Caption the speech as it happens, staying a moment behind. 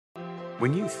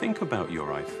When you think about your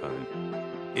iPhone,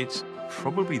 it's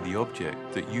probably the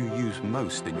object that you use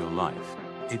most in your life.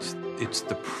 It's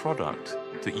the product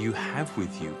that you have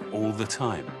with you all the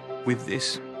time. With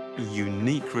this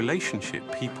unique relationship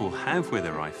people have with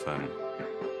their iPhone,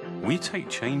 we take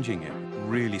changing it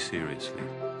really seriously.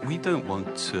 We don't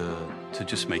want to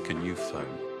just make a new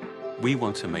phone. We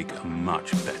want to make a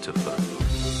much better phone.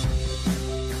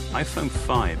 iPhone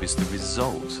 5 is the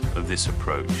result of this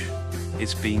approach.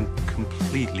 It's been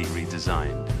completely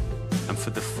redesigned. And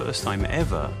for the first time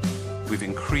ever, we've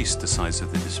increased the size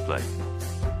of the display.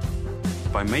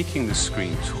 By making the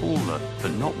screen taller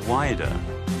but not wider,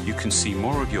 you can see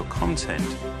more of your content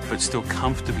but still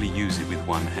comfortably use it with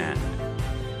one hand.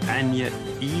 And yet,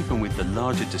 even with the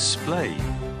larger display,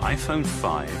 iPhone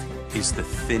 5 is the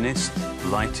thinnest,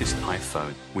 lightest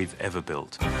iPhone we've ever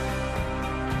built.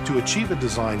 To achieve a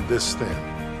design this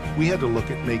thin, we had to look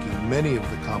at making many of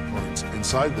the components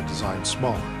inside the design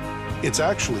smaller. It's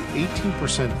actually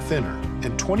 18% thinner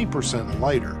and 20%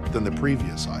 lighter than the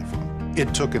previous iPhone.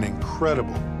 It took an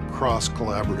incredible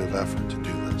cross-collaborative effort to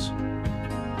do this.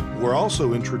 We're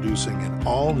also introducing an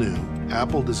all-new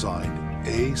Apple-designed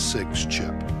A6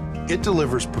 chip. It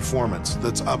delivers performance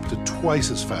that's up to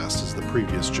twice as fast as the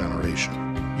previous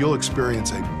generation. You'll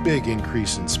experience a big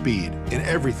increase in speed in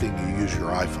everything you use your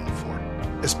iPhone for,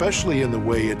 especially in the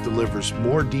way it delivers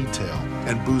more detail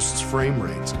and boosts frame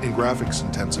rates in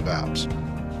graphics-intensive apps.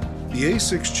 The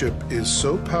A6 chip is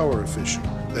so power efficient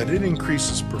that it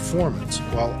increases performance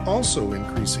while also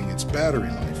increasing its battery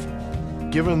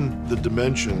life. Given the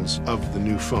dimensions of the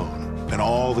new phone and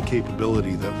all the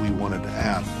capability that we wanted to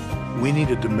add, we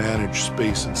needed to manage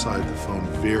space inside the phone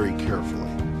very carefully.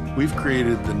 We've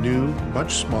created the new,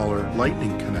 much smaller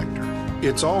Lightning connector.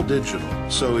 It's all digital,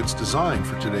 so it's designed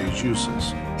for today's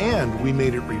uses. And we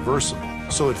made it reversible,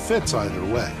 so it fits either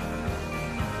way.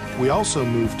 We also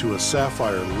moved to a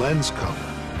sapphire lens cover,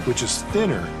 which is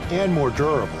thinner and more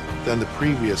durable than the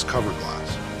previous cover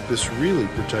glass. This really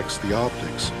protects the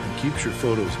optics and keeps your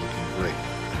photos looking great.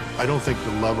 I don't think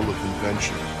the level of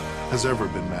invention has ever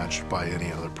been matched by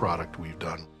any other product we've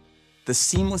done. The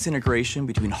seamless integration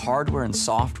between hardware and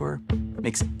software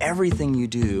makes everything you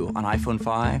do on iPhone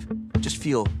 5 just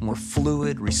feel more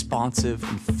fluid, responsive,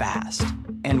 and fast.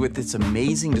 And with its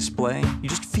amazing display, you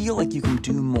just feel like you can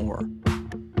do more.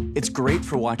 It's great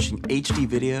for watching HD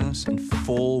videos in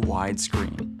full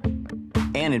widescreen.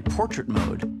 And in portrait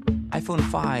mode, iPhone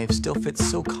 5 still fits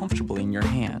so comfortably in your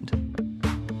hand.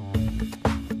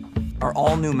 Our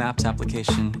all-new Maps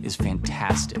application is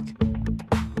fantastic.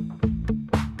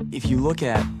 If you look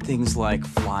at things like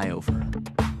flyover,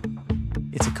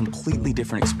 it's a completely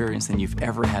different experience than you've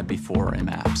ever had before in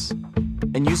Maps.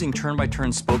 And using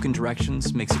turn-by-turn spoken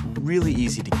directions makes it really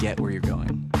easy to get where you're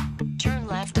going. Turn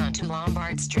left onto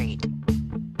Lombard Street.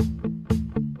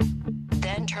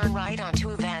 Then turn right onto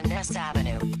Van Ness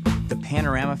Avenue. The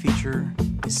panorama feature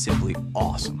is simply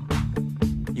awesome.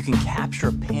 You can capture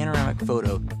a panoramic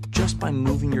photo just by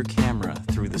moving your camera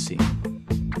through the scene.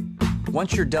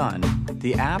 Once you're done,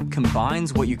 the app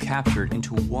combines what you captured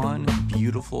into one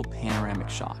beautiful panoramic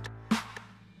shot.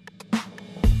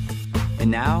 And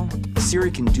now,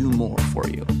 Siri can do more for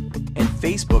you. And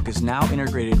Facebook is now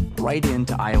integrated right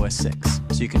into iOS 6,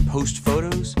 so you can post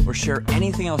photos or share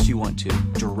anything else you want to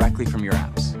directly from your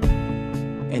apps.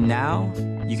 And now,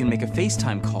 you can make a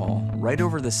FaceTime call right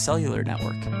over the cellular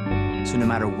network. So no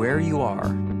matter where you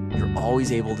are, you're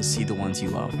always able to see the ones you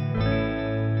love.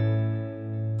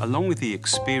 Along with the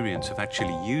experience of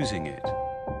actually using it,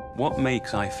 what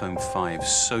makes iPhone 5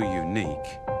 so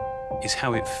unique is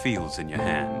how it feels in your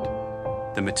hand.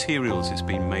 The materials it's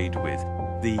been made with,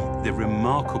 the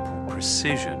remarkable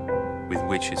precision with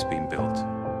which it's been built.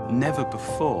 Never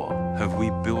before have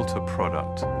we built a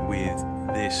product with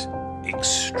this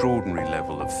extraordinary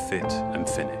level of fit and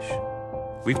finish.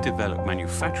 We've developed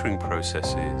manufacturing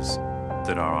processes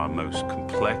that are our most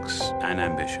complex and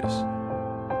ambitious.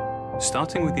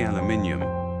 Starting with the aluminium,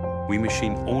 we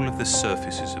machine all of the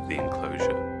surfaces of the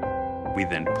enclosure. We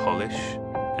then polish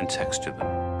and texture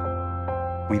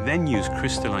them. We then use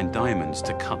crystalline diamonds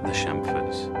to cut the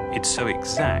chamfers. It's so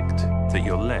exact that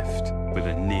you're left with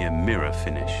a near mirror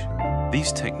finish.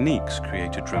 These techniques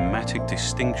create a dramatic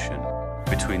distinction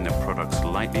between the product's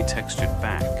lightly textured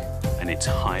back and its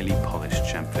highly polished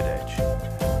chamfered edge.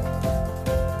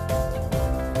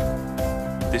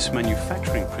 This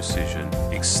manufacturing precision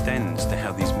extends to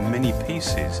how these many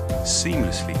pieces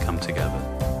seamlessly come together.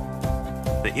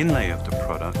 The inlay of the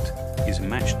product is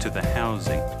matched to the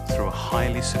housing through a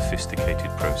highly sophisticated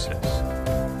process.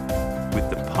 With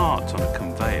the part on a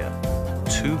conveyor,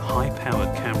 2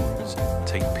 high-powered cameras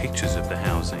take pictures of the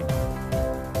housing.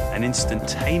 An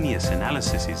instantaneous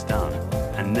analysis is done,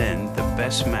 and then the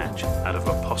best match out of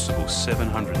a possible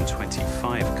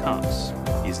 725 cuts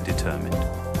is determined.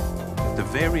 The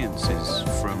variances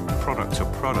from product to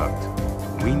product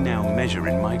we now measure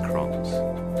in microns.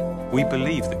 We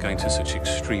believe that going to such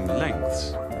extreme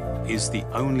lengths is the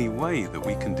only way that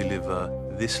we can deliver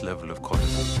this level of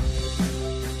quality.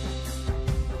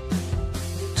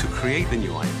 To create the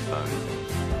new iPhone,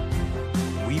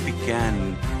 we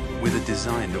began with a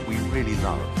design that we really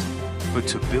loved. But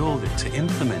to build it, to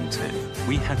implement it,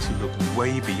 we had to look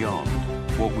way beyond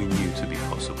what we knew to be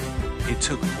possible. It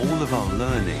took all of our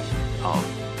learning, our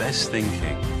best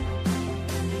thinking,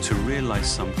 to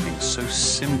realize something so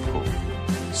simple,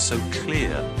 so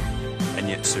clear, and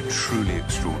yet so truly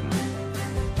extraordinary.